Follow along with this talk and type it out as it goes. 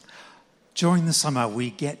During the summer, we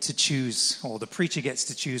get to choose, or the preacher gets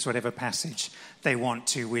to choose whatever passage they want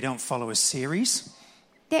to. We don't follow a series.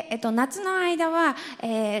 で、夏の間は、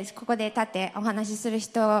ここで立ってお話しする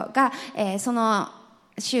人が、その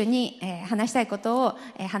週に、話したいことを、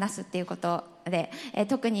話すっていうことで、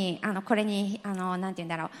特にこれになんて言うん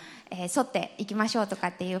だろう、沿っていきましょうとか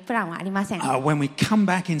っていうプランはありません。When we come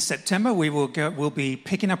back in September, we'll be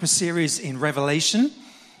picking up a series in Revelation.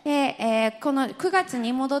 で、この9月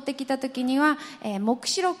に戻ってきた時には、黙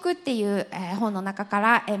示録っていう、本の中か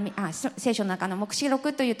ら、聖書の中の黙示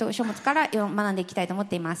録という書物から学んでいきたいと思っ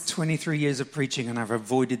ています。23 years of preaching and I've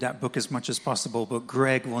avoided that book as much as possible, but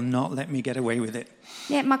Greg will not let me get away with it.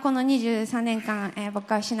 で、この23年間、牧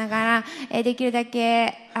会をしながら、できるだ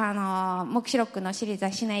け黙示録のシリーズ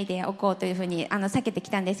はしないでおこうというふうに避けてき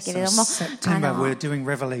たんですけれども、September we're doing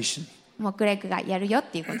Revelation. もうグレッグがやるよっ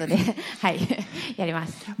ていうことで、はい、やりま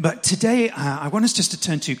す。But today, I want us just to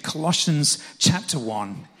turn to Colossians chapter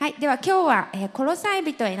 1. はい、では今日は、コロサイ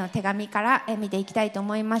人への手紙から、見ていきたいと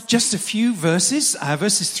思います。Just a few verses,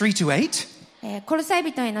 verses 3 to 8. コロサイ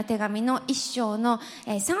人への手紙の1章の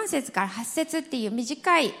3節から8節っていう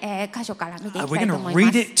短い箇所から見ていきたいと思います。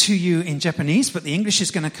We're going to read it to you in Japanese, but the English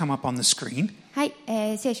is going to come up on the screen. はい、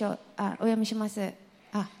聖書お読みします。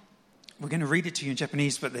We're going to read it to you in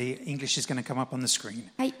Japanese, but the English is going to come up on the screen.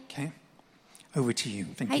 はい。Okay? Over to you.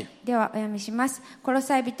 Thank you. はい。ではお読みします。コロ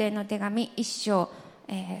サイ人への手紙1章、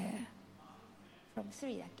from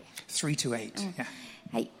 3だっけ？3 to 8. Yeah.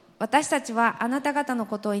 はい。私たちはあなた方の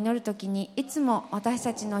ことを祈るときにいつも私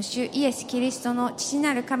たちの主イエス・キリストの父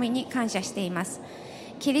なる神に感謝しています。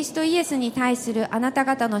キリストイエスに対するあなた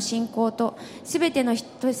方の信仰とすべての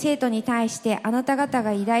生徒に対してあなた方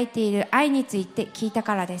が抱いている愛について聞いた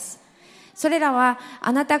からです。それらは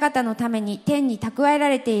あなた方のために天に蓄えら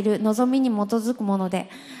れている望みに基づくもので、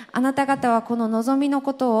あなた方はこの望みの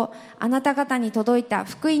ことをあなた方に届いた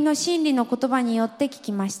福音の真理の言葉によって聞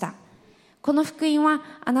きました。この福音は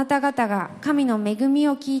あなた方が神の恵み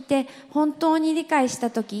を聞いて本当に理解した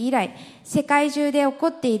時以来、世界中で起こ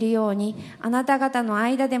っているようにあなた方の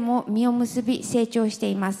間でも実を結び成長して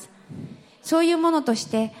います。そういうものとし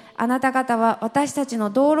てあなた方は私たちの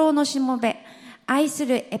同僚のしもべ、愛す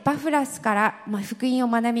るエパフラスから福音を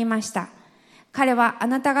学びました。彼はあ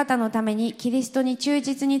なた方のためにキリストに忠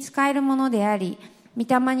実に仕えるものであり、御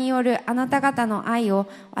霊によるあなた方の愛を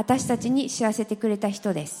私たちに知らせてくれた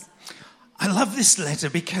人です。I love this letter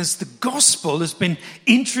because the gospel has been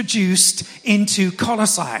introduced into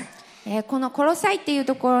Colossae. このコロサイっていう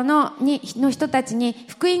ところの人たちに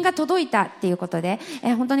福音が届いたっていうことで、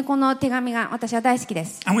本当にこの手紙が私は大好きで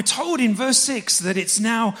す。And we're told in verse 6 that it's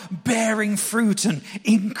now bearing fruit and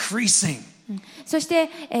increasing. そして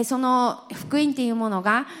その福音っていうもの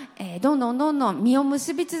がどんどん実を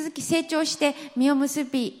結び続き成長して実を結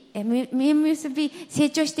び成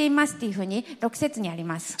長していますっていうふうに6節にあり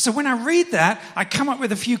ます。So when I read that, I come up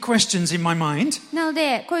with a few questions in my mind. なの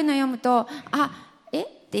でこういうのを読むと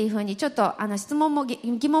っていうふうにちょっと質問も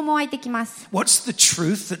疑問も湧いてきます。What's the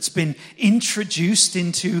truth that's been introduced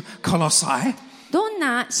into Colossae? どん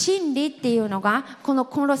な真理っていうのがこの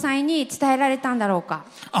コロサイに伝えられたんだろうか。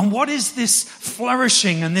And what is this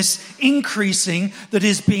flourishing and this increasing that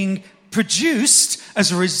is being produced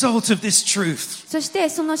as a result of this truth? そして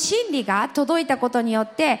その真理が届いたことによ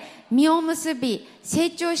って実を結び成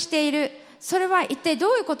長している。それは一体ど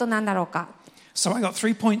ういうことなんだろうか。So I got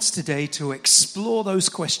 3 points today to explore those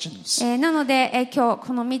questions. なので、今日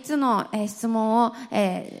この3つの、質問を、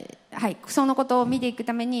はい、そのことを見ていく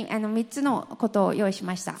ために3つのことを用意し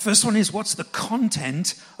ました。First one is what's the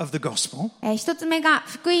content of the gospel? 1つ目が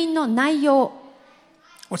福音の内容。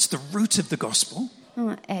What's the root of the gospel?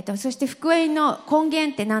 そして福音の根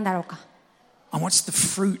源って何だろうか。And what's the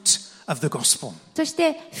fruit of the gospel? そし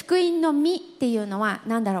て福音の実っていうのは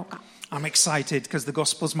何だろうか。I'm excited because the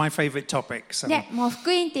gospel is my favorite topic. So で、もう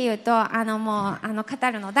福音っていうともう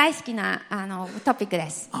語るの大好きなトピックで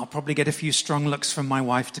す。I'll probably get a few strong looks from my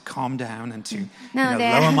wife to calm down and to なの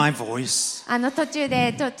で lower my voice. 途中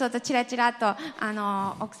でちょっとチラチラと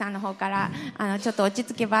奥さんの方からちょっと落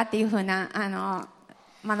ち着けばっていう風な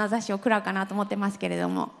眼差しを食らうかなと思ってますけれど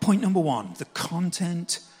も。Point number 1, the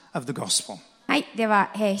content of the gospel. はい、で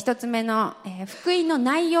は、一つ目の、福音の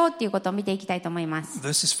内容っていうことを見ていきたいと思います。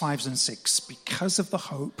Verses 5 and 6. Because of the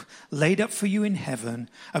hope laid up for you in heaven,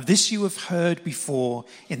 of this you have heard before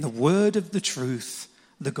in the word of the truth,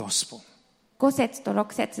 the gospel. 5節と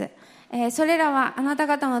6節、それらはあなた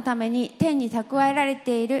方のために天に蓄えられ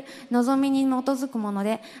ている望みに基づくもの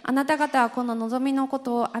で、あなた方はこの望みのこ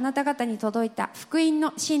とをあなた方に届いた福音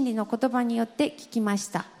の真理の言葉によって聞きまし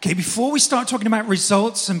た。Okay, before we start talking about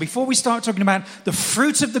results and before we start talking about the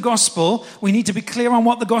fruit of the gospel, we need to be clear on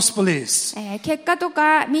what the gospel is. 結果と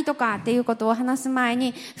か実とかっていうことを話す前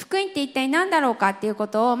に、福音って一体何だろうかっていうこ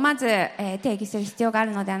とをまず定義する必要があ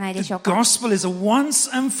るのではないでしょうか。The gospel is a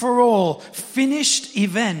once and for all finished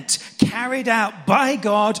event carried out by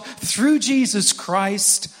God through Jesus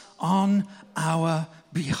Christ on our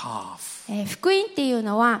behalf. 福音っていう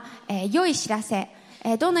のは、良い知らせ。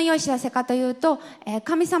どんな良い知らせかというと、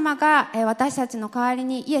神様が私たちの代わり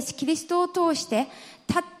にイエス・キリストを通して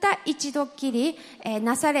たった一度きり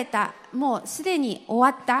なされた、もうすでに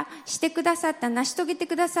終わった、してくださった、成し遂げて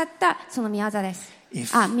くださったその御業です。御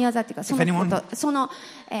業っていうかそのこと、その、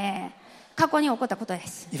過去に起こったことで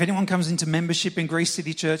す。If anyone comes into membership in Grace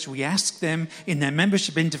City Church, we ask them in their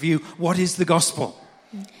membership interview, what is the gospel?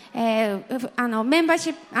 メンバー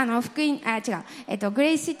シップ、福音、グ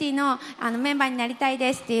レイスシティの、メンバーになりたい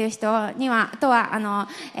ですっていう人には、とは、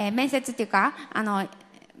面接っていうか、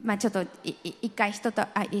ちょっと一回人と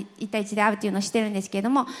一対一で会うっていうのをしてるんですけれど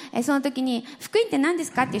も、その時に福音って何で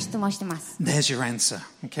すかっていう質問をしてます。There's your answer,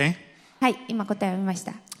 okay? はい、今答えを見まし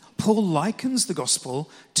た。Paul likens the gospel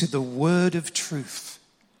to the word of truth.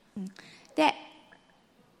 で、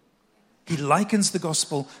He likens the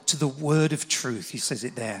gospel to the word of truth. He says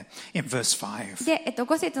it there in verse 5. で、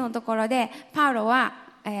5節のところでパウロは、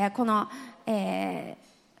この、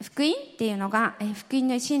福音っていうのが、福音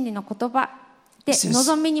の真理の言葉で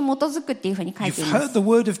望みに基づくっていうふうに書いています。You've heard the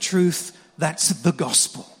word of truth, that's the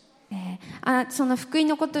gospel. その福音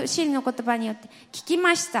のこと、真理の言葉によって聞き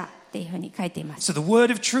ましたっていうふうに書いています。So the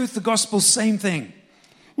word of truth, the gospel, same thing.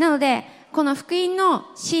 なので、この福音の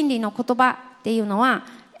真理の言葉っていうのは、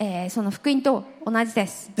その福音と同じで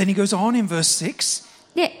す。Then he goes on in verse 6.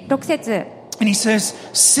 で、6節。And he says,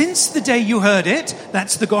 since the day you heard it,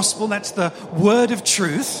 that's the gospel, that's the word of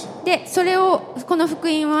truth. で、この福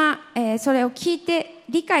音は、それを聞いて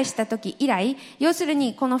理解した時以来、要する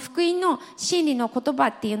にこの福音の真理の言葉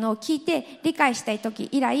っていうのを聞いて理解したい時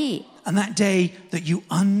以来、And that day that you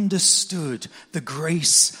understood the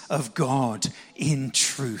grace of God in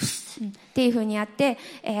truth. っていうふうにあって、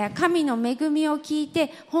神の恵みを聞い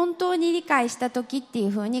て本当に理解した時ってい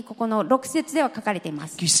うふうにここの6節では書かれていま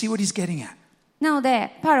す。Do you see what he's getting at? なの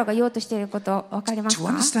で、パウロが言おうとしていること分かりますか？ To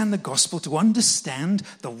understand the gospel, to understand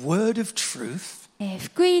the word of truth,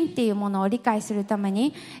 福音っていうものを理解するため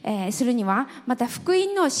に、するには、また福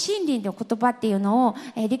音の真理の言葉っていうのを、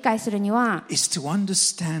理解するには、is to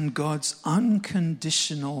understand God's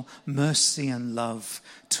unconditional mercy and love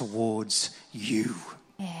towards you.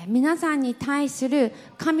 皆さんに対する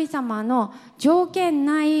神様の条件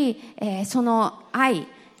ない、その愛、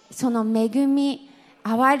その恵み、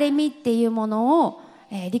憐れみっていうものを、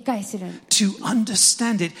理解する。To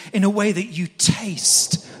understand it in a way that you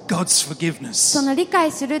taste God's forgiveness. その理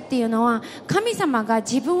解するっていうのは、神様が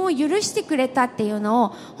自分を許してくれたっていうのを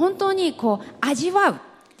本当にこう味わうっ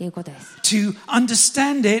ていうことです。To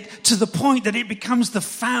understand it to the point that it becomes the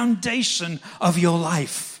foundation of your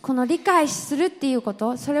life. この理解するっていうこ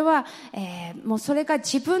と、それは、もうそれが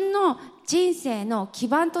自分の人生の基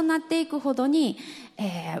盤となっていくほどに、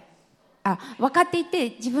分かってい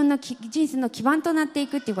て自分の人生の基盤となってい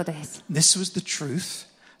くということです。This was the truth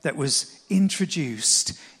that was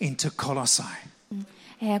introduced into Colossae.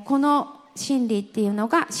 この真理っていうの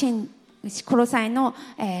がコロサイの、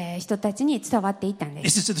人たちに伝わっていったんで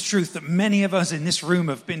す。This is the truth that many of us in this room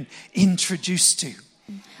have been introduced to.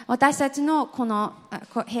 私たちのこの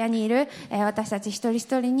部屋にいる私たち一人一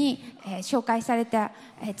人に紹介された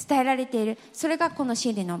伝えられている、それがこの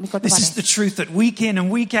真理の御言葉で This is す。 the truth that week in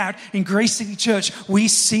and week out in Grace City Church we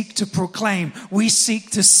seek to proclaim, we seek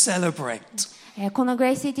to celebrate. このグ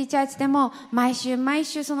レイスシティチャーチでも毎週毎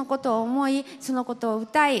週そのことを思い、そのことを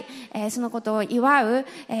歌い、そのことを祝う、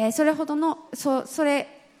それほどのそれ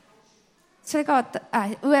を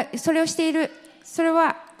している、それ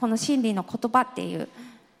はこの真理の言葉っていう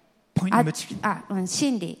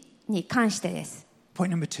真理に関してです。 Point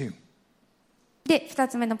number 2. で、2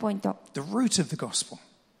つ目のポイント、 The root of the gospel.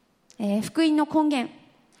 福音の根源。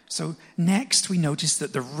 So next we notice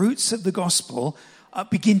that the roots of the gospel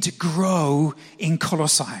begin to grow in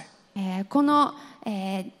Colossae. この、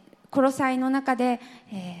コロサイの中で、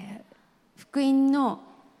福音の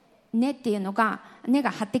根っていうのが根が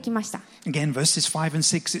張ってきました。 Again, verses 5 and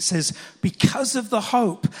 6, it says, because of the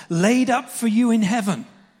hope laid up for you in heaven.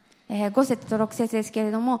 5節と6節ですけ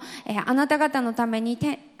れども、あなた方のために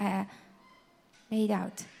laid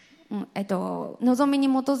out 望みに基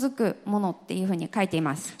づくものっていうふうに書いてい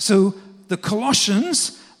ます。So the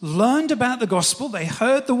Colossians learned about the gospel. They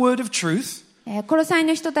heard the word of truth. コロサイ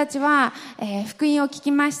の人たちは、福音を聞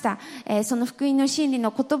きました、その福音の真理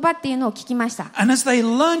の言葉っていうのを聞きました。And as they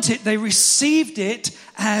learned it, they received it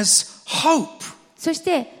as hope. そし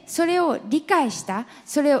てそれを理解した、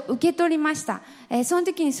それを受け取りました。その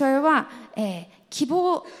時にそれは、希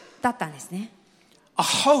望だったんですね。A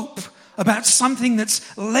hope about something that's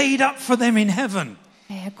laid up for them in heaven.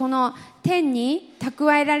 この天に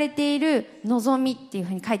蓄えられている望みっていう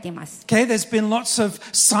ふうに書いています。Okay, there's been lots of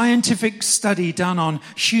scientific study done on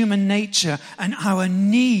human nature and our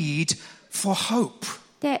need for hope.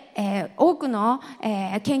 で、多くの、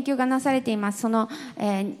研究がなされています。その、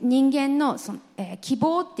人間の、希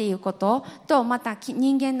望っていうことと、また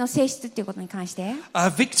人間の性質っていうことに関して。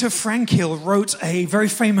Viktor Frankl wrote a very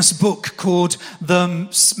famous book called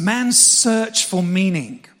The Man's Search for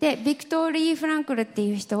Meaning. で、ビクトリー・フランクルって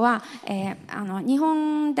いう人は、日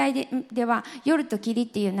本大では夜と霧っ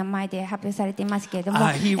ていう名前で発表されていますけれども、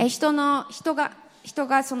人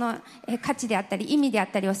がその価値であったり意味であ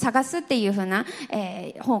ったりを探すっていうふうな、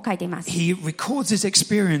本を書いています。He records his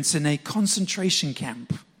experience in a concentration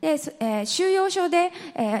camp. で、収容所で、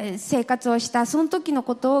生活をしたその時の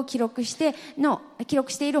ことを記録して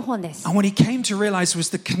いる本です。And what he came to realize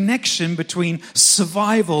was the connection between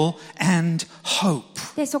survival and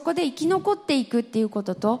hope. で、そこで生き残っていくっていうこ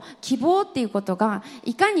とと希望っていうことが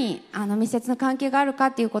いかに密接な関係があるか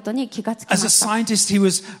っていうことに気がつきました。As a scientist, he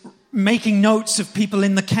was making notes of people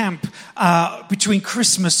in the camp between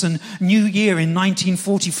Christmas and New Year in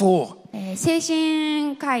 1944. 精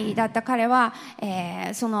神科医だった彼は、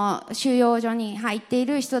その収容所に入ってい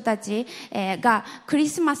る人たち、がクリ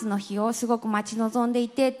スマスの日をすごく待ち望んでい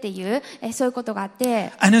てっていう、そういうことがあっ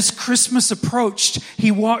て、And as Christmas approached,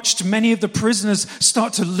 he watched many of the prisoners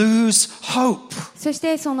start to lose hope. そし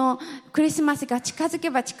てそのクリスマスが近づけ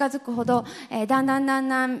ば近づくほど、だんだ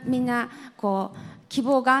んみんなこう希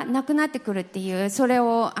望がなくなってくるっていう、それ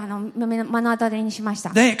を目の当たりにしまし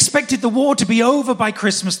た。They expected the war to be over by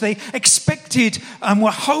Christmas. They expected were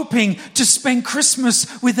hoping to spend Christmas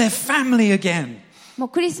with their family again. もう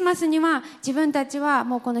クリスマスには自分たちは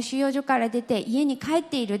もうこの収容所から出て家に帰っ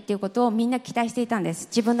ているっていうことをみんな期待していたんです。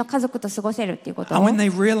自分の家族と過ごせるっていうことを。And when they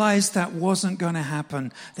realized that wasn't going to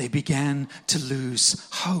happen, they began to lose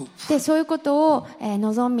hope. で、そういうことを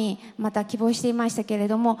望み、また希望していましたけれ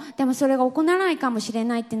ども、でもそれが行わないかもしれ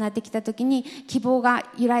ないってなってきたときに希望が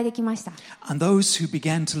揺らいできました。And those who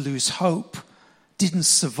began to lose hope didn't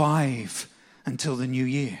survive until the new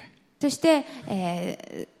year. そして、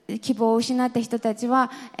希望を失った人たち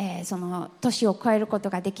は、その年を越えること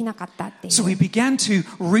ができなかったっていう。So he began to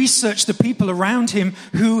research the people around him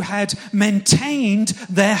who had maintained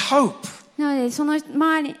their hope. なのでその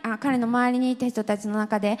彼の周りにいた人たちの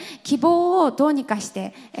中で希望をどうにかし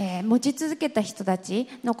て、持ち続けた人たち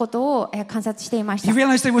のことを、観察していました。He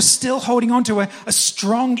realized they were still holding on to a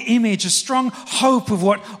strong image, a strong hope of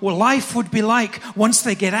what life would be like once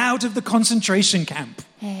they get out of the concentration camp.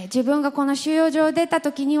 自分がこの収容所を出た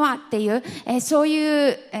時にはっていう、そう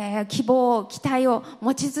いう、希望、期待を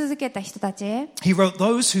持ち続けた人たち。He wrote,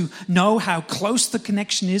 those who know how close the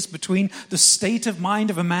connection is between the state of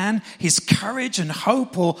mind of a man, his courage and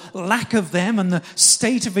hope or lack of them, and the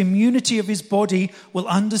state of immunity of his body will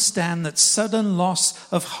understand that sudden loss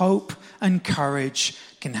of hope and courage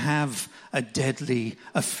can have a deadly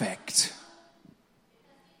effect.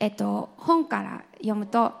 本から読む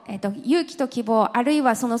と、勇気と希望、あるい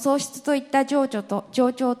はその喪失といった情緒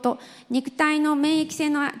と肉体の免疫性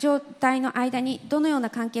の状態の間にどのような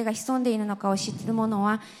関係が潜んでいるのかを知っている者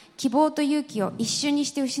は、希望と勇気を一瞬に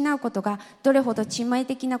して失うことがどれほど致命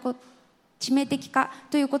的か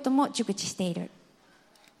ということも熟知している。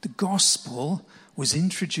The gospel was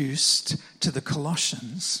introduced to the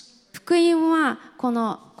Colossians. 福音はこ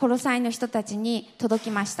のコロサイの人たちに届き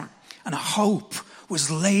ました。And a hope was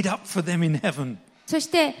laid up for them in heaven. そし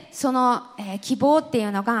てその、希望ってい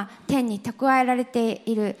うのが天に蓄えられて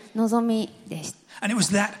いる望みです。And it was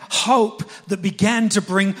that hope that began to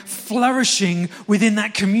bring flourishing within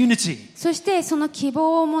that community. そしてその希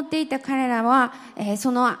望を持っていた彼らは、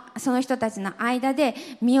その人たちの間で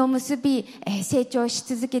実を結び、成長し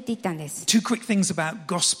続けていったんです。Two quick things about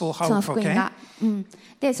gospel その hope, 福音が、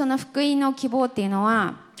でその福音の希望っていうの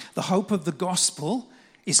は、The hope of the gospel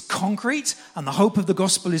is concrete and the hope of the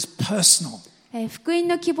gospel is personal. 福音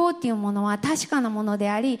の希望っていうものは確かなもので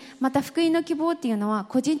あり、また福音の希望っていうのは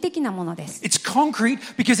個人的なものです。It's concrete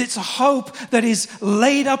because it's a hope that is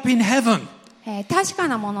laid up in heaven. 確か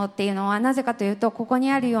なものっていうのはなぜかというと、ここ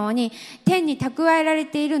にあるように天に蓄えられ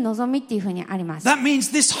ている望みっていうふうにあります。That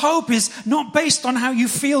means this hope is not based on how you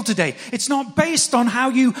feel today. It's not based on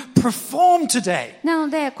how you perform today. なの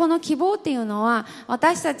でこの希望っていうのは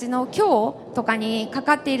私たちの今日とかにか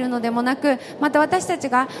かっているのでもなく、また私たち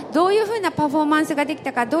がどういうふうなパフォーマンスができ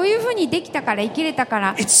たか、どういうふうにできたから生きれたか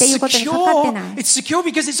らっていうことにかかってない。It's secure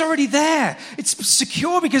because it's already there. It's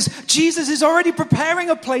secure because Jesus is already preparing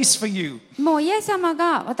a place for you. もうイエス様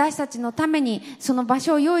が私たちのためにその場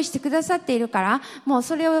所を用意してくださっているから、もう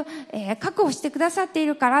それを、確保してくださってい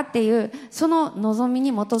るからっていうその望みに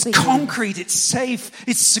基づいている。It's concrete, it's safe,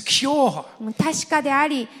 it's secure. 確かであ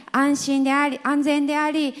り、安心であり、安全であ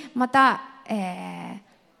り、また、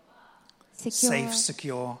Safe,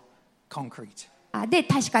 secure, concrete. で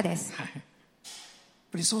確かです。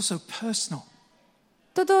But it's also personal.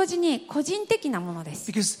 と同時に個人的なもので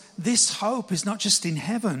す。Because this hope is not just in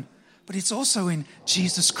heaven, but it's also in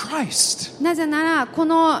Jesus Christ. なぜならこ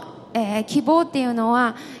の希望っていうの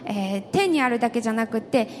は、天にあるだけじゃなくっ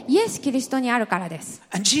てイエス・キリストにあるからです。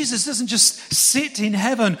And Jesus doesn't just sit in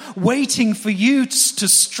heaven waiting for you to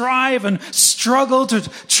strive and struggle to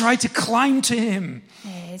try to climb to him.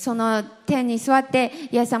 その天に座って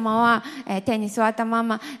イエス様は、天に座ったま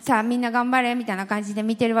まさあみんな頑張れみたいな感じで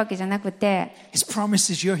見てるわけじゃなくて、 His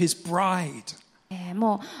promise is you're his bride.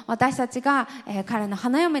 もう私たちが、彼の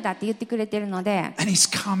花嫁だって言ってくれてるので、 And he's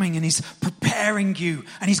coming and he's preparing you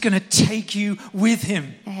and he's going to take you with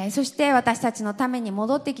him. そして私たちのために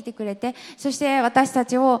戻ってきてくれて、そして私た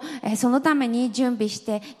ちを、そのために準備し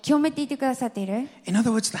て清めていてくださっている。 In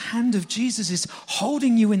other words, the hand of Jesus is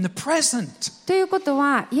holding you in the present. ということ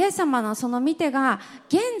はイエス様のその御手が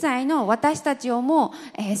現在の私たちをも、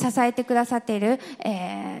支えてくださっている、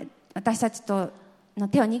私たちとの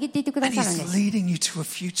手を握っていてくだ And さるんで he's す。 leading you to a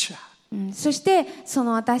future. そしてそ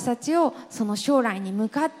の私たちをその将来に向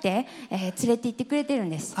かって、連れて行ってくれてるん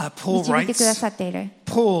です。Paul 導いてくださっている。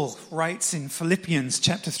Paul writes in Philippians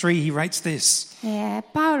chapter 3, he writes this.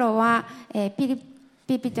 パウロは、ピ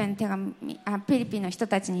リピの人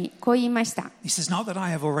たちにこう言いました。He says, not that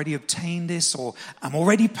I have already obtained this or I'm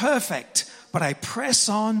already perfect, but I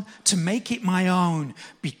press on to make it my own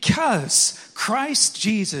because Christ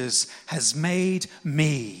Jesus has made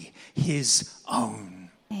me his own.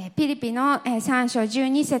 ピリピの3章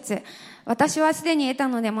12節、私はすでに得た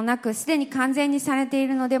のでもなく、すでに完全にされてい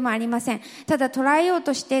るのでもありません。ただ捉えよう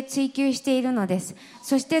として追求しているのです。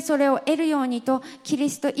そしてそれを得るようにと、キリ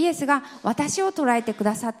ストイエスが私を捉えてく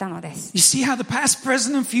ださったのです。You see how the past,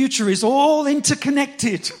 present, and future is all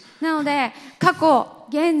interconnected. なので、過去、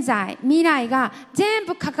現在、未来が全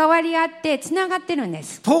部関わり合ってつながってるんで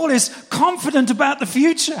す。Paul is confident about the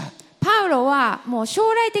future. パウロはもう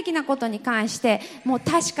将来的なことに関してもう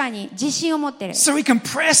確かに自信を持ってる。So he can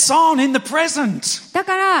press on in the present. だ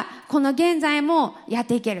からこの現在もやっ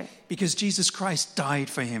ていける。Because Jesus Christ died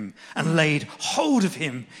for him and laid hold of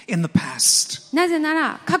him in the past. なぜな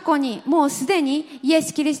ら過去にもうすでにイエ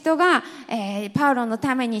ス・キリストが、パウロの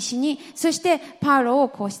ために死に、そしてパウロを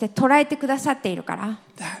こうして捉えてくださっているから。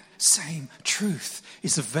That same truth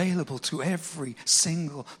is available to every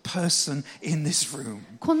single person in this room.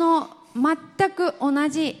 この全く同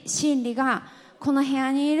じ真理がこの部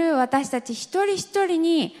屋にいる私たち一人一人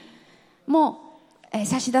にも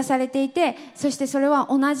差し出されていて、そしてそれは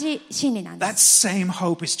同じ真理なんです。 That same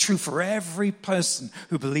hope is true for every person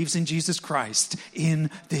who believes in Jesus Christ in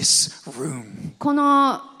this room. こ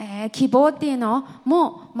の、希望っていうの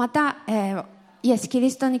もまた、イエス・キリ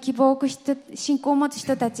ストに希望を置く人、信仰を持つ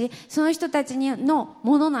人たち、その人たちの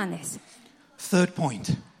ものなんです。 Third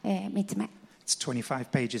point. 3つ目。It's 25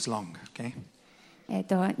 pages long, okay?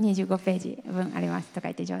 25ページ分ありますとか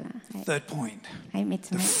言って冗談。はい、Third point. はい、3つ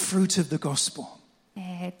The 目。 fruit of the gospel.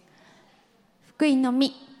 福音の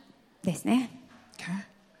実ですね。Okay?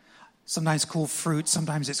 Sometimes called fruit,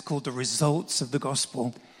 sometimes it's called the results of the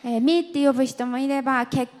gospel. 実って呼ぶ人もいれば、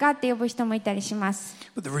結果って呼ぶ人もいたりします。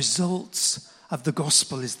 But the results of the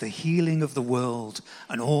gospel is the healing of the world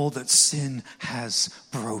and all that sin has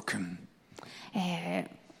broken.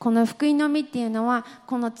 この福音の実っていうのは、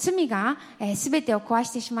この罪が全てを壊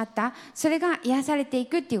してしまった、それが癒されてい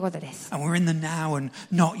くっていうことです。 And we're in the now and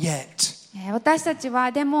not yet. 私たちは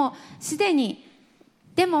でもすでに、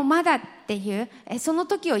でもまだっていうその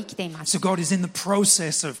時を生きています。 So God is in the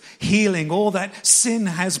process of healing all that sin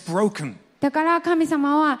has broken. だから神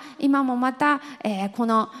様は今もまた、こ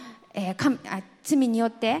の、罪によ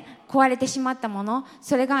って壊れてしまったもの、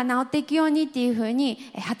それが治っていくようにっていうふう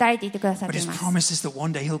に働いていてくださっ But てい his ます。 promise is that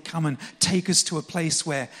one day he'll come and take us to a place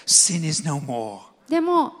where sin is no more. で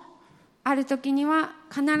もある時には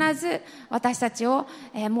必ず私たちを、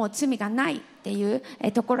もう罪がないっていう、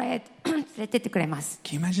ところへ連れてってくれます。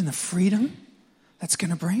Can you imagine the freedom that's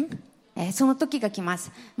going to bring? その時が来ま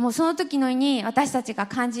す。もうその時のに私たちが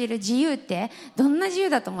感じる自由ってどんな自由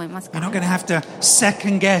だと思いますか？ We're not going to have to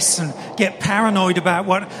second guess and get paranoid about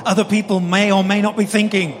what other people may or may not be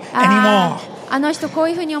thinking anymore. あの人こう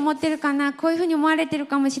いうふうに思ってるかな、こういうふうに思われてる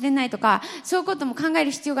かもしれないとか、そういうことも考え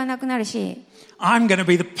る必要がなくなるし、I'm going to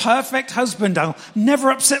be the perfect husband. I'll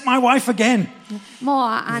never upset my wife again. も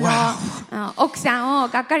う奥さんを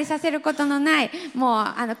がっかりさせることのない、もう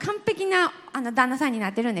完璧な旦那さんにな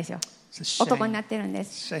ってるんですよ。男になってるんで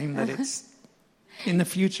す。Shame that it's in the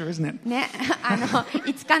future, isn't it? ね、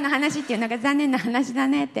いつかの話っていうのが残念な話だ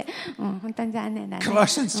ねって、本当に残念だね。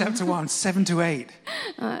Colossians chapter 1, 7 to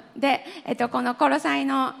 8. で、このコロサイ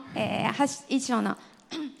の、1章の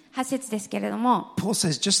8節ですけれども、Paul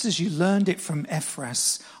says, just as you learned it from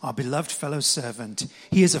Ephras, our beloved fellow servant,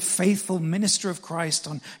 he is a faithful minister of Christ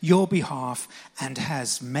on your behalf and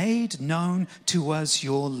has made known to us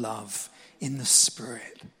your love in the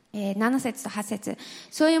Spirit. 7節と8節、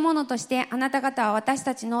そういうものとしてあなた方は私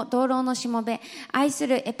たちの同僚のしもべ、愛す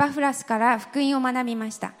るエパフラスから福音を学び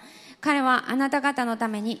ました。彼はあなた方のた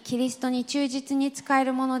めにキリストに忠実に仕え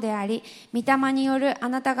るものであり、御霊によるあ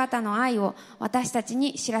なた方の愛を私たち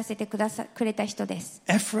に知らせてくれた人です。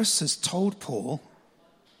Ephras has talked to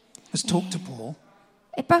Paul.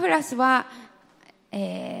 エパフラスは、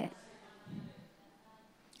He's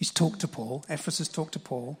talked to Paul. Ephras has talked to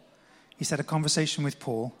Paul. He's had a conversation with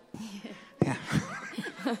Paul. Yeah.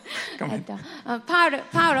 Come on.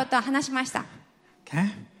 パウロと話しました。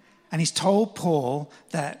Okay? And he's told Paul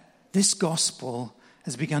that this gospel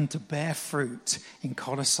has begun to bear fruit in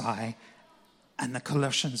Colossae and the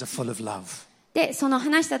Colossians are full of love. で、その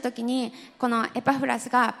話した時に、このエパフラス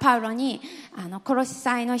がパウロに、コロシ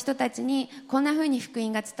サイの人たちにこんな風に福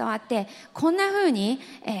音が伝わって、こんな風に、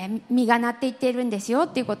実がなっていっているんですよっ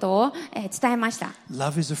ていうことを、伝えました。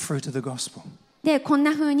Love is a fruit of the gospel. で、こん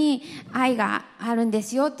な風に愛があるんで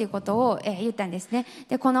すよっていうことを、言ったんですね。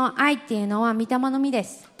で、この愛っていうのは御霊の実で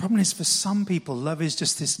す。The problem is for some people, love is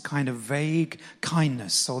just this kind of vague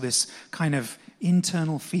kindness or this kind of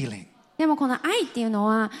internal feeling. でもこの愛っていうの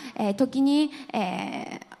は、時に、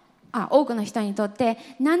多くの人にとって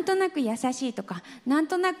なんとなく優しいとかなん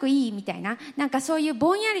となくいいみたいな、なんかそういう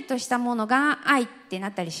ぼんやりとしたものが愛ってな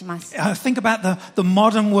ったりします。Think about the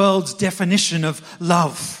modern world's definition of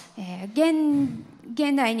love.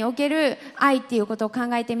 現代における愛っていうことを考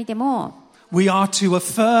えてみても、We are to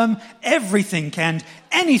affirm everything and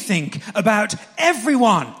anything about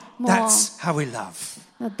everyone. That's how we love.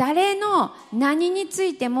 誰の何につ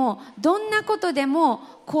いてもどんなことでも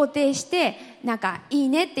肯定してなんかいい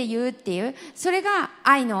ねって言うっていう、それが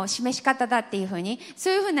愛の示し方だっていうふうに、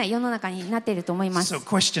そういうふうな世の中になっていると思います。 So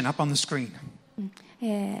question up on the screen.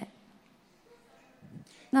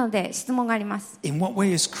 なので質問があります。 In what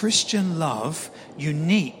way is Christian love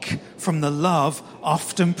unique from the love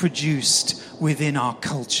often produced within our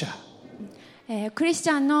culture? クリス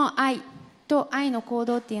チャンの愛と愛の行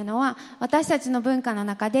動っていうのは私たちの文化の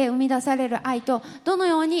中で生み出される愛とどの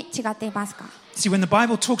ように違っていますか？ See, when the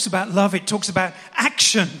Bible talks about love, it talks about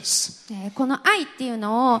actions. この愛っていう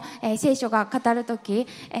のを、聖書が語るとき、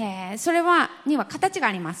それには形が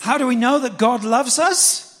あります。 How do we know that God loves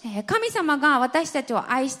us? 神様が私たちを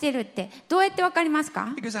愛してるってどうやってわかります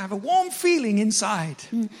か？ Because I have a warm feeling inside.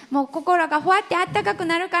 もう心がふわってあったかく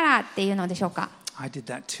なるからっていうのでしょうか？ I did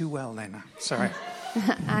that too well then. Sorry.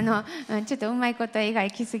 ちょっとうまいこと描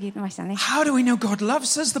きすぎましたね。 How do we know God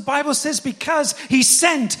loves us? The Bible says because He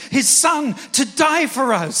sent His Son to die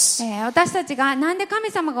for us. 私たちがなんで神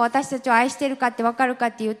様が私たちを愛しているかって分かるか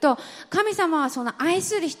っていうと、神様はその愛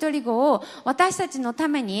する一人子を私たちのた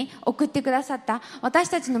めに送ってくださった、私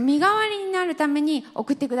たちの身代わりになるために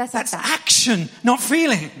送ってくださっ That's た。 action, not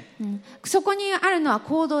feeling. そこにあるのは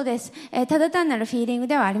行動です。ただ単なるフィーリング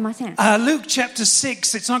ではありません。Luke chapter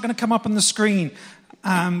 6, it's not going to come up on the screen.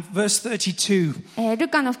 Verse 32. ル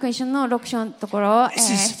カの福音書の6章のところ、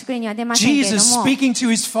スクリーンには出ませんけれども、 Jesus speaking to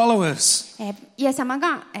his followers. イエス様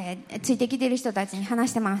が、ついてきている人たちに話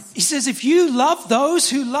してます。 He says, if you love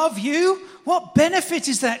those who love you, what benefit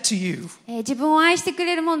is that to you? 自分を愛してく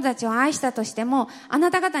れる者たちを愛したとしても、あな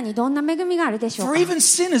た方にどんな恵みがあるでしょう For か？ even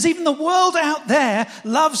sinners, even the world out there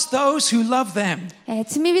loves those who love them.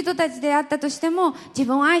 罪人たちであったとしても、自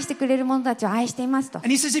分を愛してくれる者たちを愛していますと。 And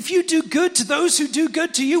he says, if you do good to those who do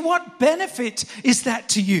good to you, what benefit is that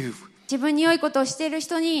to you? 自分に良いことをしている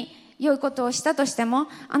人に良いことをしたとしても、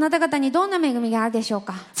あなた方にどんな恵みがあるでしょう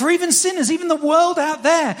か？ For even sinners, even the world out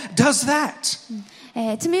there does that.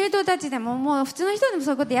 罪人たちでももう普通の人でも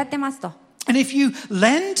そういうことやってますと。And if you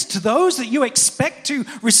lend to those that you expect to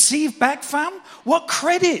receive back from, what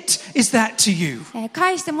credit is that to you?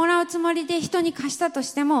 返してもらうつもりで人に貸したと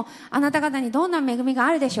しても、あなた方にどんな恵みが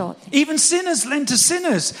あるでしょう。Even sinners lend to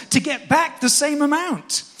sinners to get back the same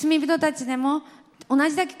amount. 罪人たちでも同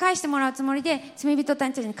じだけ返してもらうつもりで罪人た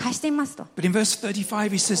ちに貸していますと。But in verse 35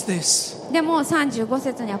 he says this. でも35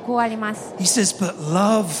節にはこうあります。He says, but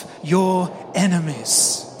love your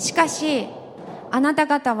enemies. しかしあなた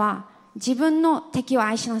方は自分の敵を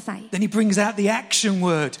愛しなさい。 Then he brings out the action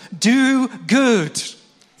word, do good.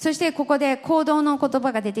 そしてここで行動の言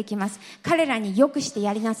葉が出てきます。彼らに良くして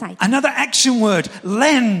やりなさい。 Another action word,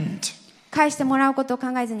 lend. 返してもらうことを考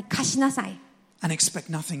えずに貸しなさい。And expect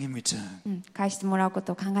nothing in return. 返してもらうこ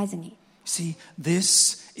とを考えずに。See,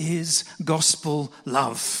 this is gospel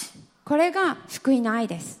love. これが福音の愛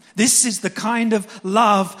です。This is the kind of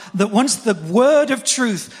love that once the word of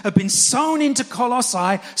truth had been sown into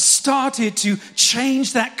Colossae, started to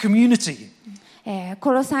change that community.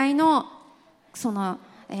 コロサイのその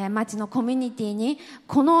町のコミュニティに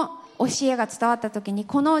この教えが伝わった時に、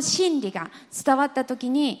この真理が伝わった時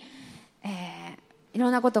に、いろ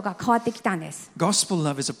んなことが変わってきたんです。Gospel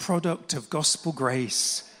love is a product of gospel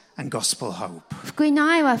grace and gospel hope. 福音の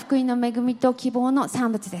愛は福音の恵みと希望の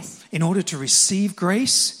産物です。In order to receive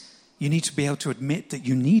grace, you need to be able to admit that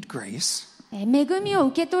you need grace. 恵みを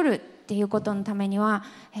受け取るっていうことのためには、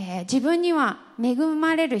自分には恵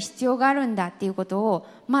まれる必要があるんだっていうことを、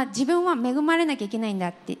自分は恵まれなきゃいけないんだ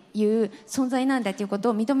っていう存在なんだっていうこと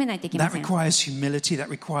を認めないといけま That せん。 requires humility, that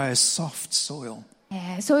requires soft soil.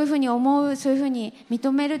 そういうふうに思う、そういうふうに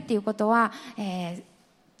認めるっていうことは、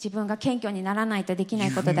自分が謙虚にならないとできな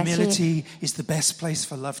いことだし、 Humility is the best place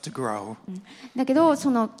for love to grow. だけどそ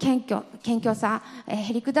の謙虚さ、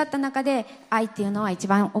へりくだった中で愛っていうのは一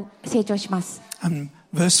番成長します。And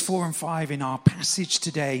verse 4 and 5 in our passage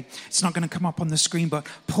today, it's not going to come up on the screen, but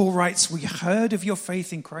Paul writes, we heard of your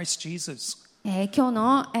faith in Christ Jesus. 今日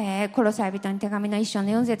の、コロサイ人の手紙の1章の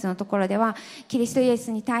4節のところでは、キリストイエ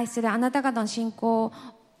スに対するあなた方の信仰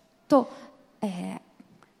と、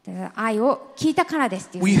愛を聞いたからですっ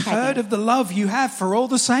ていうふう We に書いてあ heard る。 of the love you have for all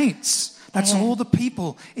the saints. That's all the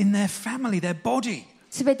people in their family, their body.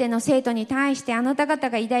 すべての生徒に対してあなた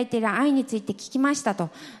方が抱いている愛について聞きました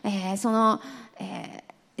と、その、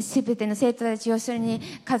すべての生徒たち、要するに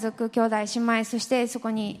家族、兄弟、姉妹、そしてそ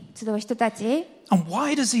こに集う人たち。And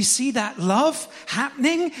why does he see that love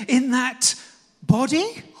happening in that body?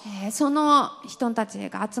 その人たち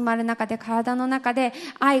が集まる中で、体の中で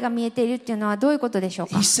愛が見えているっていうのはどういうことでしょう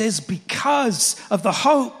か。 He says, because of the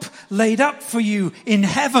hope laid up for you in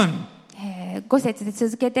heaven. 5節で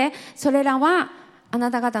続けて、それらはあ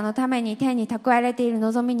なた方のために天に蓄えられている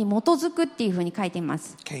望みに基づくっていうふうに書いていま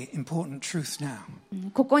す。Okay, important truth now.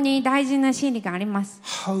 ここに大事な真理があります。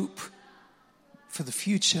 Hope for the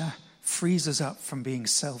future frees us up from being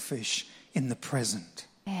selfish in the present.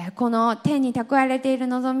 この天に蓄えられている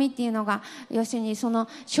望みっていうのが、要するにその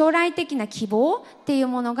将来的な希望っていう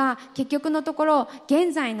ものが結局のところ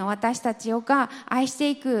現在の私たちが愛して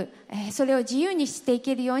いく、それを自由にしてい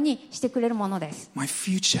けるようにしてくれるものです。 My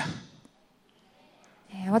future.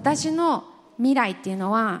 私の未来っていう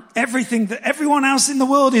のは、 Everything that everyone else in the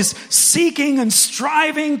world is seeking and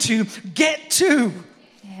striving to get to.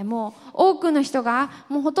 もう多くの人が、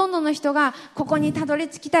もうほとんどの人がここにたどり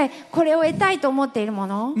着きたい、これを得たいと思っているも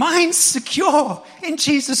の、 Mine's secure in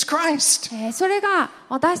Jesus Christ. それが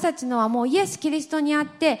私たちのはもうイエス・キリストにあっ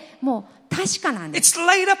て、もう確かなんです。 It's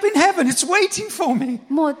laid up in heaven. It's waiting for me.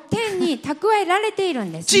 もう天に蓄えられている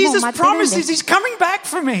んです。もう Jesus 待ってるんで promises す。 he's coming back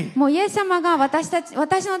for me. もうイエス様が私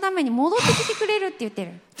のために戻ってきてくれるって言って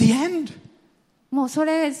る。 The end. もうそ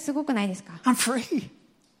れすごくないですか。 I'm free.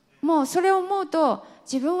 もうそれを思うと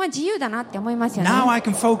自分は自由だなって思いますよね。 Now I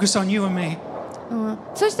can focus on you and me.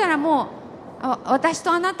 そしたらもう私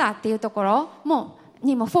とあなたっていうところ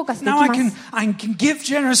にもフォーカスでき Now ま I す。 can give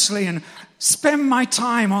generously and spend my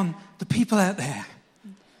time on the people out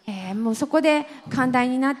there. もうそこで寛大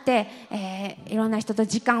になって、いろんな人と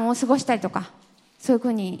時間を過ごしたりとか、そういう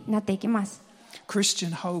風になっていきます。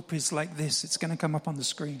Christian hope is like this. It's going to come up on the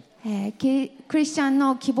screen. クリスチャン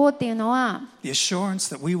の希望っていうのは、 The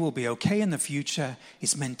assurance that we will be okay in the future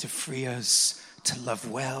is meant to free us to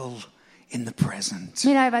love well in the present.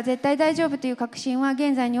 未来は絶対大丈夫という確信は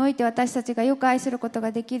現在において私たちがよく愛すること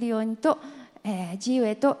ができるようにと、自由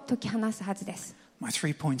へと解き放すはずです。 My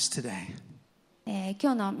 3 points today.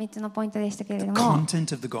 今日の3つのポイントでしたけれど The も、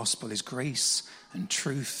 content of the gospel is grace and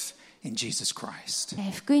truth in Jesus Christ.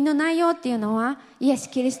 福音の内容っていうのはイエ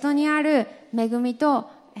ス・キリストにある恵み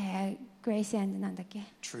と、Grace and なんだっけ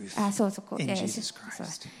Truth あ、そうそこ in Jesus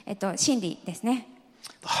Christ. 真理ですね。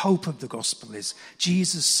The hope of the gospel is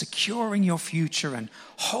Jesus securing your future and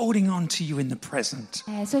holding on to you in the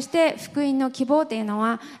present. そして福音の希望というの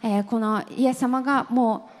は、このイエス様が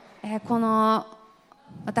もう、この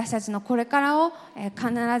私たちのこれからを、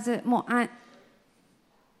必ずもう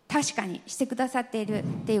確かにしてくださっているっ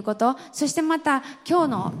ていうこと、そしてまた今日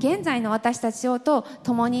の現在の私たちと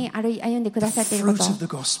共に歩んでくださっていること。 The fruit of the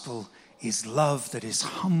gospel is love that is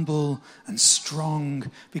humble and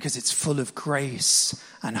strong because it's full of grace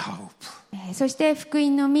and hope. そして福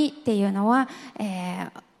音の実っていうのは、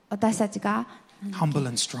私たちが humble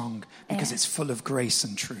and strong because it's full of grace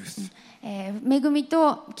and truth. 恵み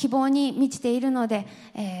と希望に満ちているので、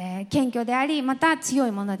謙虚でありまた強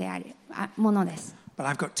いものです。But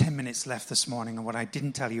I've got 10 minutes left this morning, and what I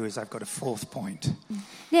didn't tell you is I've got a fourth point.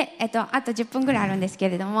 で、あと10分ぐらいあるんですけ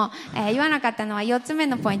れども、言わなかったのは4つ目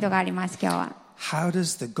のポイントがあります、今日は。How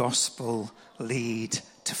does the gospel lead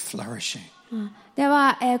to flourishing? で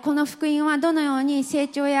は、この福音はどのように成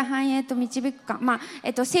長や繁栄と導くか、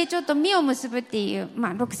成長と実を結ぶっていう、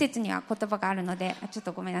6節には言葉があるので、ちょっ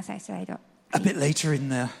とごめんなさい、スライド。A bit later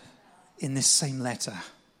in this same letter.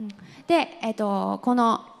 で、こ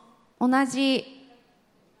の同じ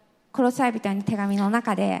コロサイ人の手紙の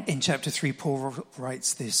中で In chapter 3, Paul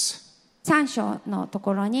writes this. 3章のと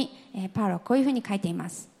ころに、パウロはこういうふうに書いていま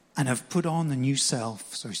す。And have put on the new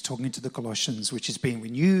self, so he's talking to the Colossians, which is being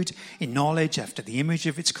renewed in knowledge after the image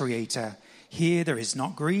of its creator. Here there is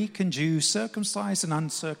not Greek and Jew, circumcised and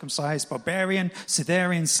uncircumcised, barbarian,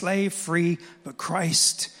 Scythian, slave, free, but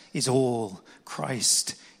Christ is all.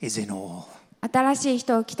 Christ is in all. 新しい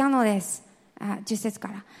人を着たのです。10節か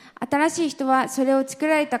ら。新しい人はそれを作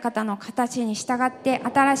られた方の形に従って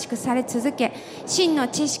新しくされ続け、真の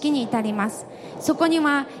知識に至ります。そこに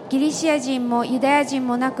はギリシア人もユダヤ人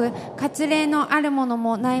もなく、割礼のあるもの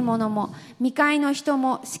もないものも、未開の人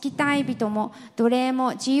もスキタイ人も奴隷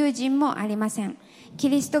も自由人もありません。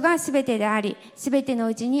キリストがすべてであり、すべての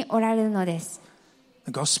うちにおられるのです。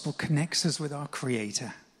The gospel connects us with our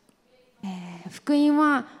Creator. 福音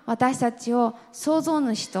は私たちを創造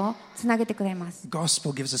主とつなげてくれます。 The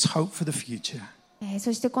gospel gives us hope for the future.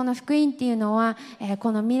 そしてこの福音っていうのは、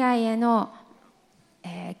この未来への、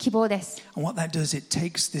希望です。 And what that does, it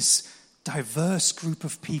takes this diverse group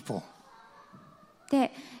of people.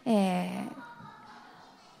 で、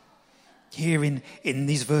Here in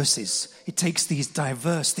these verses, it takes these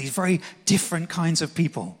very different kinds of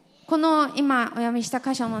people. この今お読みした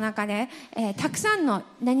箇所の中で、たくさんの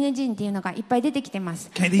何々人っていうのがいっぱい出てきてます。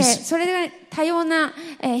Okay, でそれで多様な、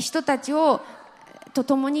人たちをと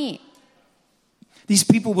共に These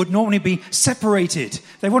people would normally be separated.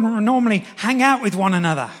 They wouldn't normally hang out with one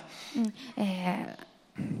another.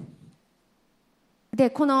 で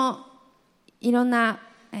このいろんな、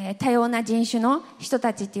多様な人種の人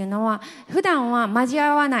たちっていうのは普段は交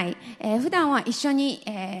わらない、普段は一緒に、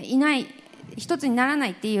いない一つにならな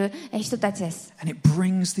いっていう人たちです。And it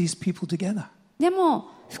brings these people together. でも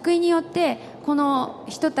福音によってこの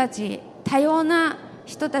人たち多様な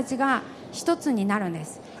人たちが一つになるんで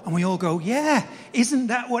す。And we all go, yeah, isn't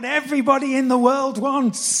that what everybody in the world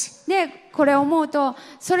wants? でこれを思うと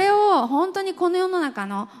それを本当にこの世の中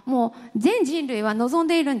のもう全人類は望ん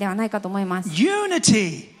でいるんではないかと思います。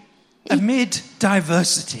 Unity amid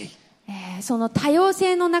diversity. その多様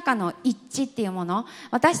性の中の一致っていうもの、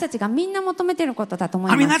私たちがみんな求めていることだと思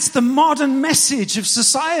い I mean, ます。 that's the modern message of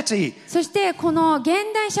society. そしてこの現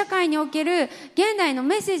代社会における現代の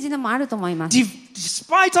メッセージでもあると思います。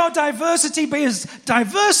Despite our diversity, be as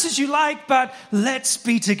diverse as you like, but let's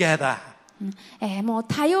be together. もう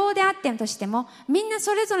多様であってとしても、みんな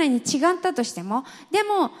それぞれに違ったとしても、で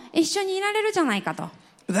も一緒にいられるじゃないかと。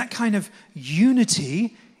But that kind of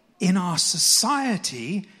unity in our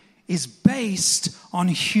society is based on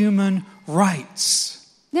human rights.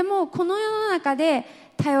 でもこの世の中で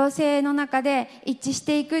多様性の中で一致し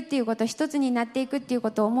ていくっていうこと、一つになっていくっていう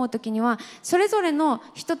ことを思うときには、それぞれの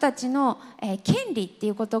人たちの、権利って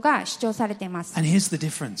いうことが主張されています。And here's the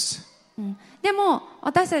difference. でも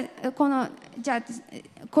私たちじゃあ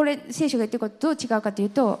これ聖書が言ってることどう違うかという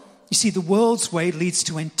と、You see, the world's way leads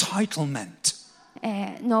to entitlement.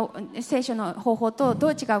 の聖書の方法とど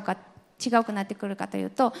う違くなってくるかとい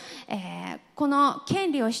うと、この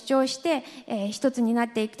権利を主張して、一つになっ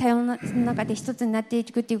ていく、多様な中で一つになってい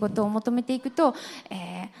くということを求めていくと、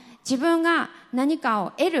自分が何か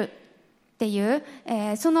を得るっていう、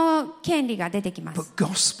その権利が出てきます。But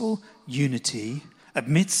gospel unity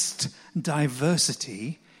amidst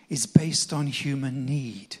diversity is based on human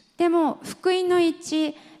need. でも福音の一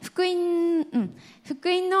致、福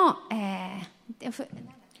音の、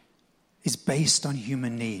is based on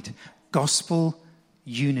human need. Gospel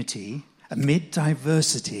unity amid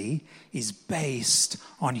diversity is based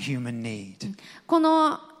on human need. こ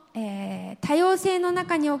の、多様性の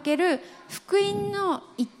中における福音の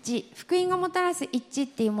一致、福音がもたらす一致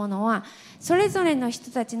っていうものは、それぞれの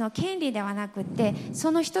人たちの権利ではなくて、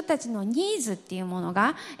その人たちのニーズっていうもの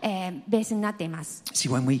が、ベースになっています。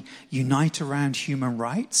See, when we unite around human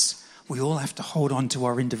rights, we all have to hold on to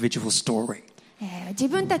our individual story. 自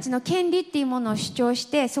分たちの権利っていうものを主張し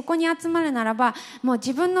てそこに集まるならば、もう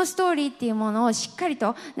自分のストーリーっていうものをしっかり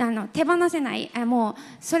と手放せない、もう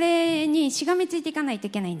それにしがみついていかないとい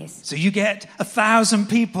けないんです。So you get 1,000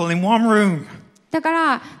 people in one room. だか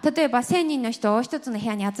ら例えば1000人の人を一つの部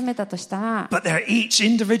屋に集めたとしたら、 But they're each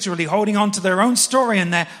individually holding on to their own story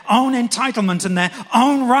and their own entitlement and their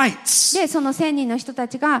own rights. でその1000人の人た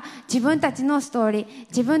ちが自分たちのストーリー、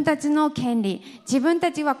自分たちの権利、自分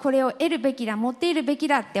たちはこれを得るべきだ、持っているべき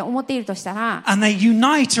だって思っているとしたら、 And they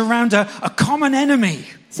unite around a common enemy.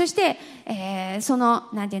 そして、その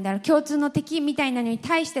なんていうんだろう、共通の敵みたいなのに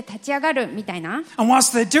対して立ち上がるみたいな。And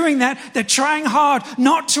whilst they're doing that, they're trying hard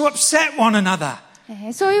not to upset one another.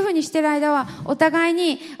 そういうふうにしている間はお互い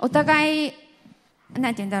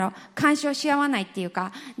なんていうんだろう、干渉し合わないっていう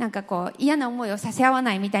か、なんかこう嫌な思いをさせ合わ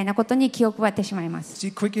ないみたいなことに気を配ってしまいます。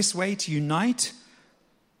The quickest way to unite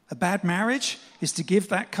a bad marriage is to give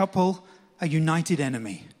that couple a united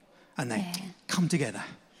enemy, and they come together.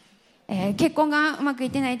 結婚がうまくい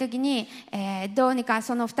ってない時に、どうにか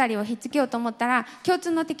その2人をひっつけようと思ったら、共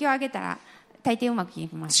通の敵を挙げたら大抵うまくい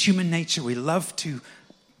きます。It's human nature. We love to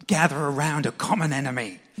gather around a common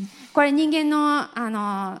enemy. これ人間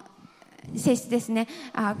の性質ですね。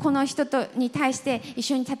この人に対して一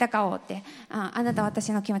緒に戦おうって、あなたは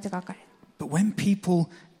私の気持ちが分かる。But when people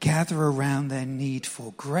gather around their need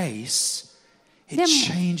for grace, it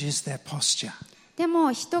changes their posture. で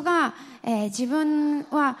も人が、自分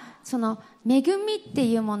はその恵みって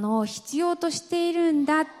いうものを必要としているん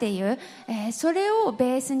だっていう、それを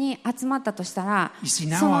ベースに集まったとしたら、そ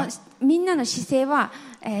のみんなの姿勢は、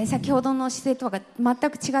先ほどの姿勢とは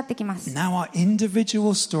全く違ってきます。Now our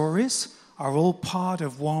individual stories are all part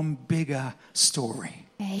of one bigger story.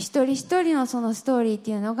 一人一人のそのストーリーっ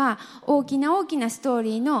ていうのが大きな大きなストーリ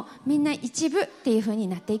ーのみんな一部っていう風に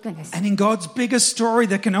なっていくんです。And in God's bigger story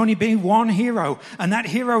there can only be one hero, and that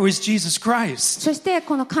hero is Jesus Christ. そして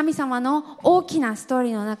この神様の大きなストーリ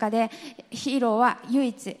ーの中でヒーローは唯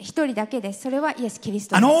一一人だけです。それはイエス・キリス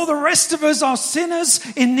トです。 And all the rest of us are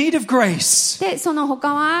sinners in need of grace. でその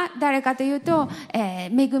他は誰かというと、恵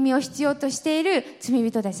みを必要としている罪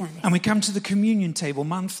人たちなんです。 And we come to the communion table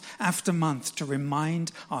month after month to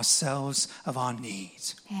remind ourselves of our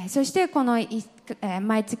needs. そしてこの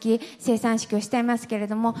毎月生産式をしていますけれ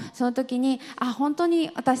ども、その時に本当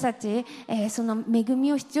に私たち、その恵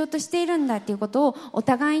みを必要としているんだということをお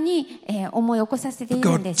互いに、思い起こさせてい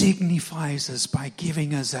るんです。 God dignifies us by giving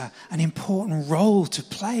us an important role to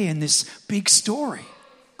play in this big story.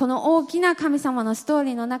 この大きな神様のストー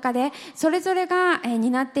リーの中でそれぞれが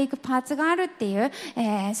担っていくパーツがあるっていう、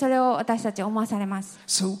それを私たち思わされます。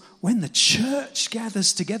 So when the church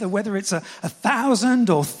gathers together, whether it's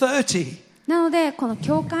 1,000 or 30, なのでこの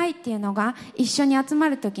教会っていうのが一緒に集ま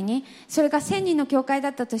るときに、それが1000人の教会だ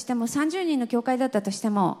ったとしても30人の教会だったとして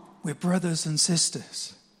も、 we're brothers and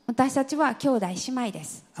sisters. 私たちは兄弟姉妹で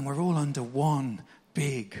す。 And we're all under one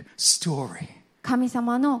big story. 神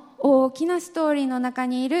様の大きなストーリーの中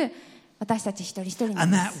にいる私たち一人一人なん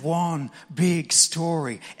で And す。 that one big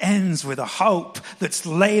story ends with a hope that's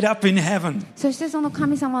laid up in heaven. そしてその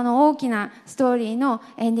神様の大きなストーリーの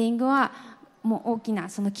エンディングはもう大きな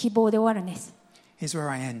その希望で終わるんです。 Here's where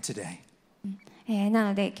I end today. な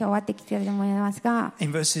ので今日終わってきていると思いますが、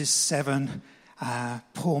 In verses 7,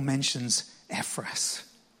 Paul mentions Ephras.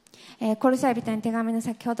 コロサイ人の手紙の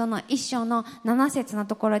先ほどの1章の7節の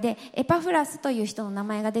ところでエパフラスという人の名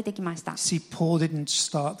前が出てきました。 See, Paul didn't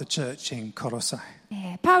start the church in Colossae.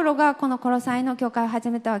 パウロがこのコロサイの教会を始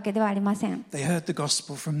めたわけではありません。 They heard the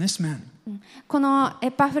gospel from this man. このエ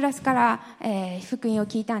パフラスから、福音を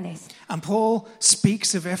聞いたんです。 And Paul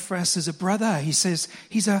speaks of Ephras as a brother. He says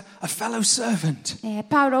he's a fellow servant.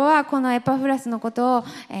 パウロはこのエパフラスのことを、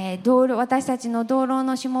私たちの同僚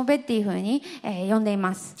のしもべっていうふうに、呼んでい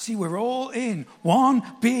ます。 See, we're all in one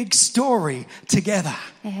big story together.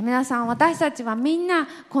 皆さん、私たちはみんな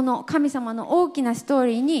この神様の大きなストー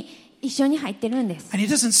リーに一緒に入ってるんです。 And he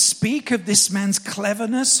doesn't speak of this man's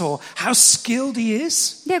cleverness or how skilled he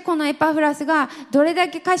is. で、このエパフラスがどれだ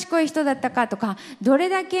け賢い人だったかとか、どれ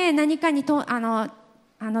だけ何かに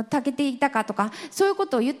長けていたかとか、そういうこ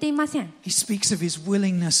とを言っていません。He speaks of his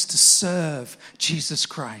willingness to serve Jesus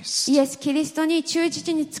Christ. イエス・キリストに忠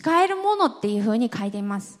実に仕えるものっていうふうに書いてい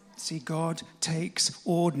ます。See, God takes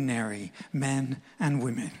ordinary men and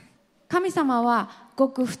women. 神様はご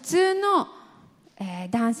く普通の、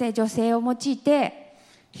男性女性を用いて、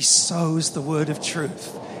He sows the word of truth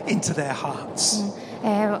into their hearts.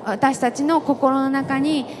 私たちの心の中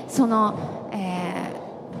にその、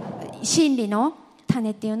真理の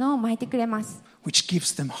種っていうのをまいてくれます。Which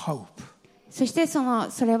gives them hope. そしてそ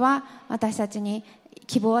れは私たちに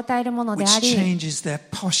希望を与えるものであ Which り、 changes their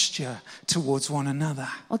posture towards one another.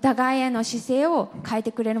 お互いへの姿勢を変え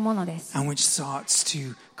てくれるものです。 And which starts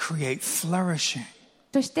to create flourishing.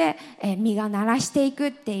 そして、実がならしていく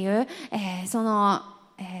っていう、その、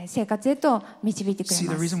生活へと導いてくれ See,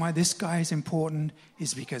 ま the す。 reason why this guy is important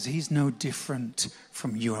is because he's no different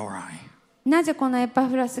from you or I. なぜこのエパ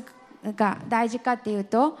フラスが大事かっていう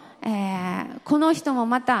と、この人も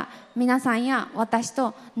また皆さんや私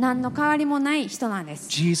と何の変わりもない人なんです。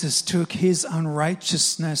 Jesus took his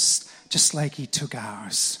unrighteousness just like he took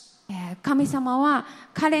ours. 神様は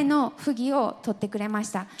彼の不義を取ってくれまし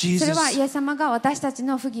た。それはイエス様が私たち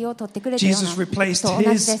の不義を取ってくれたような Jesus と replaced 同じ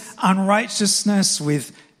で his す。 unrighteousness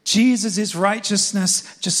with Jesus'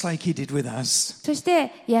 righteousness, just like he did with us. そし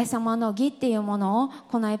てイエス様の義っていうものを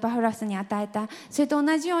このエパフラスに与えた。それと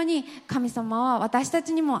同じように神様は私た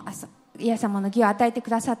ちにもイエス様の義を与えてく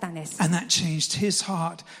ださったんです。 And that changed his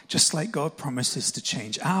heart, just like God promises to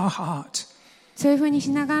change our heart. そういうふうにし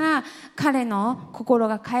ながら彼の心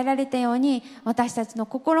が変えられたように私たちの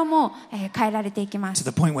心も変えられていきま To す。 the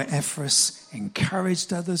point where Ephraim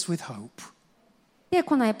encouraged others with hope. で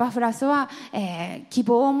このエパフラスは、希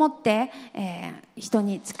望を持って、人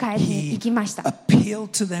に仕えに行きました。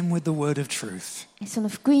 Appealed to them with the word of truth. その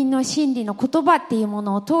福音の真理の言葉っていうも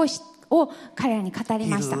のを彼らに語り He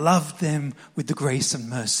ました。 loved them with the grace and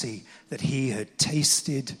mercy that he had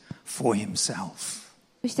tasted for himself.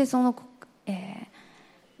 そしてその、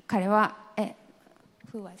彼は、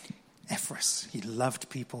who was Ephraim, he loved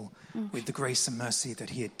people with the grace and mercy that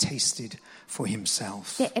he had tasted for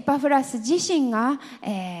himself. でエパフラス自身が、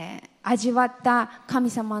味わった神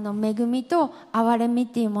様の恵みと憐れみっ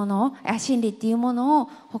ていうものを真理っていうものを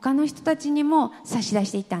他の人たちにも差し出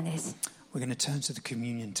していったんです。 We're going to turn to the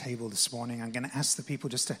communion table this morning. I'm going to ask the people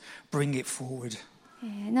just to bring it forward.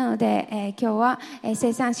 なので、今日は、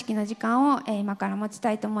聖餐式の時間を、今から持ち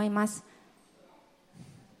たいと思います。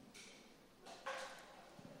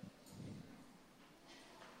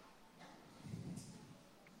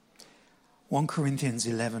1 Corinthians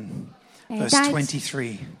 11, verse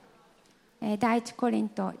 23. 第一コリン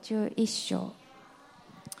ト11章、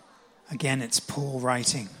 Again, it's Paul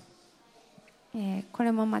writing. こ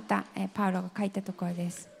れもまた、パウロが書いたところで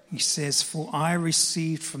す。 He says, For I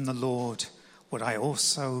received from the Lord what I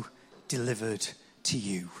also delivered to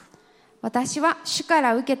you. 私は主か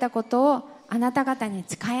ら受けたことをあなた方に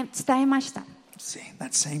伝えました。 See, that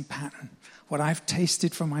same pattern. What I've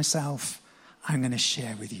tasted for myself, I'm going to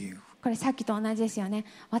share with you. これさっきと同じですよね。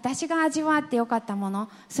私が味わってよかったもの、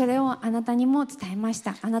それをあなたにも伝えまし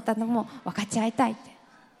た。あなたとも分かち合いたいって。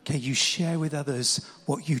 Okay, you share with others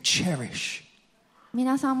what you cherish.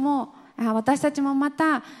 皆さんも私たちもま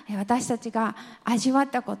た私たちが味わっ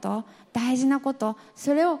たこと、大事なこと、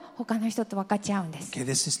それを他の人と分かち合うんです。 Okay,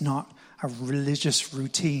 this is not a religious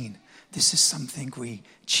routine. This is something we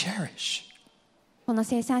cherish. この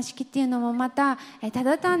聖餐式っていうのもまたた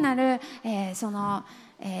だ単なるその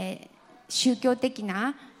宗教的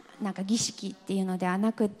ななんか儀式っていうのでは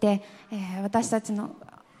なくて、私たちの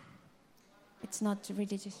It's not a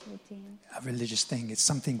religious routine. A religious thing. It's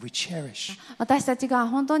something we cherish. 私たちが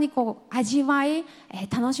本当にこう味わい、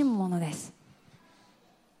楽しむものです。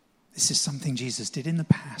 This is something Jesus did in the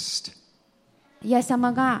past イエス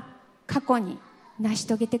様が過去に成し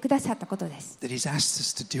遂げてくださったことです。 that He's asked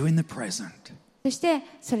us to do in the present. そして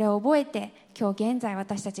それを覚えて今日現在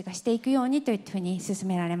私たちがしていくようにというふうに進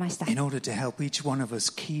められました。 In order to help each one of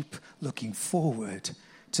us keep looking forward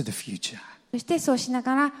to the future. そしてそうしな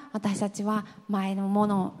がら私たちは前のも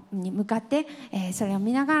のに向かって、それを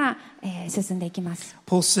見ながら、進んでいきます。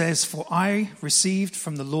 Paul says, For I received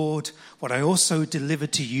from the Lord what I also delivered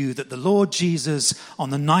to you, that the Lord Jesus, on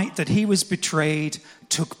the night that he was betrayed,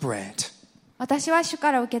 took bread. 私は主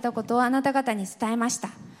から受けたことをあなた方に伝えました。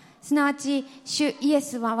すなわち主イエ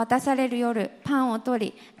スは渡される夜パンを取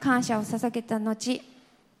り感謝を捧げた後、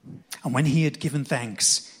 And when he had given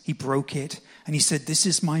thanks, he broke it, and he said, This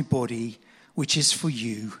is my body, which is for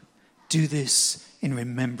you. Do this in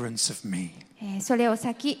remembrance of me. それを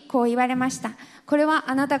先こう言われました。これ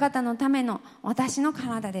はあなた方のための私の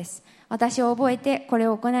体です。私を覚えてこれ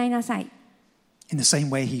を行いなさい。In the same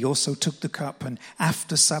way, he also took the cup, and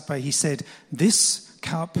after supper, he said, "This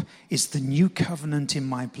cup is the new covenant in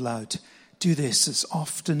my blood. Do this as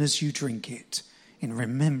often as you drink it, in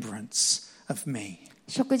remembrance of me."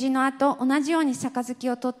 食事の後、同じように杯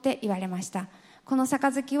を取って言われました。この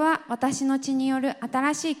杯は私の血による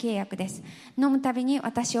新しい契約です。飲むたびに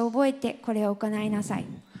私を覚えてこれを行いなさい。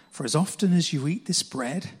For as often as you eat this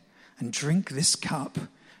bread and drink this cup,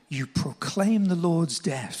 you proclaim the Lord's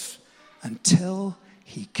death until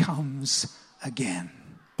he comes again.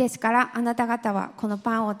 ですからあなた方はこの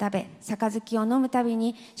パンを食べ、杯を飲むたび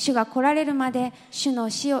に主が来られるまで主の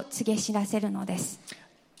死を告げ知らせるのです。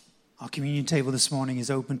Our communion table this morning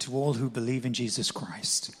is open to all who believe in Jesus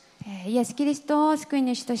Christ. イエス・キリストを救い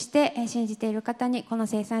主として信じている方にこの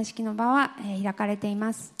聖餐式の場は開かれてい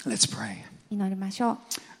ます。Let's pray. 祈りましょう。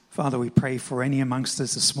Father, we pray for any amongst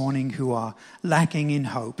us this morning who are lacking in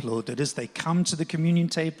hope, Lord, that as they come to the communion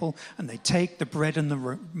table and they take the bread and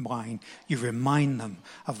the wine, you remind them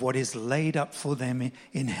of what is laid up for them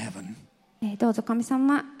in heaven. どうぞ神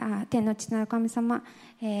様、天の父なる神様、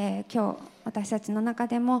今日私たちの中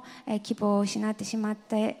でも希望を失ってしまっ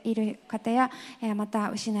ている方やまた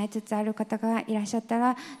失いつつある方がいらっしゃった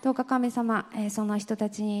ら、どうか神様、その人た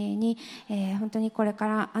ちに本当にこれか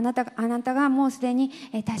らあなたがもうすでに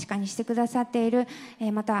確かにしてくださっている、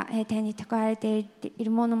また天に蓄えられている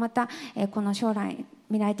もの、またこの将来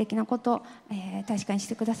未来的なことを確かにし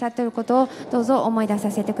てくださっていることをどうぞ思い出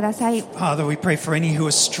させてください。Father, we pray for any who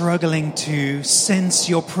are struggling to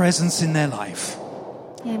sense your presence in their life.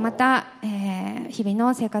 また、日々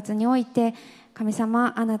の生活において神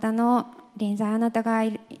様、あなたの臨在、あなたが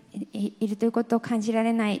いるということを感じら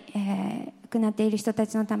れないくなっている人た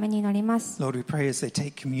ちのために祈ります。 Lord, we pray as they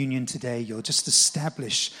take communion today, you'll just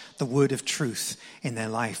establish the word of truth in their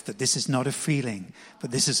life, that this is not a feeling,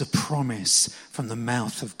 but this is a promise from the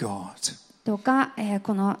mouth of God. どうか、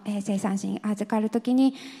この聖餐式に預かるとき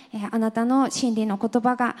に、あなたの真理の言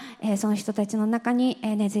葉が、その人たちの中に、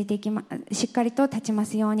根付いてしっかりと立ちま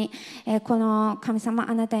すように、この神様、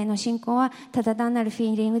あなたへの信仰はただ単なるフ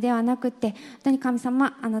ィーリングではなくって、本当に神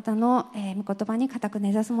様、あなたの、御言葉に固く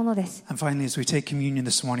根ざすものです。And finally, as we take communion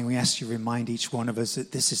this morning, we ask you to remind each one of us that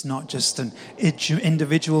this is not just an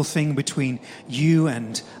individual thing between you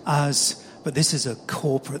and us,But this is a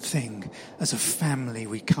corporate thing. As a family,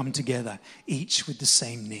 we come together, each with the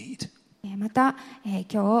same need. また、今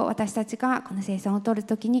日私たちがこの聖餐を取る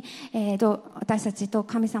ときに、私たちと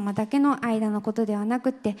神様だけの間のことではな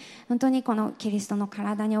くて、本当にこのキリストの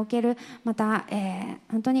体における、また、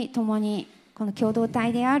本当に共にこの共同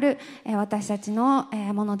体である私たちの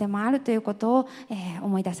ものでもあるということを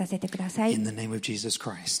思い出させてください。In the name of Jesus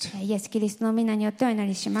Christ. イエス・キリストの皆によってお祈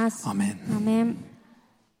りします。アーメン。アーメン。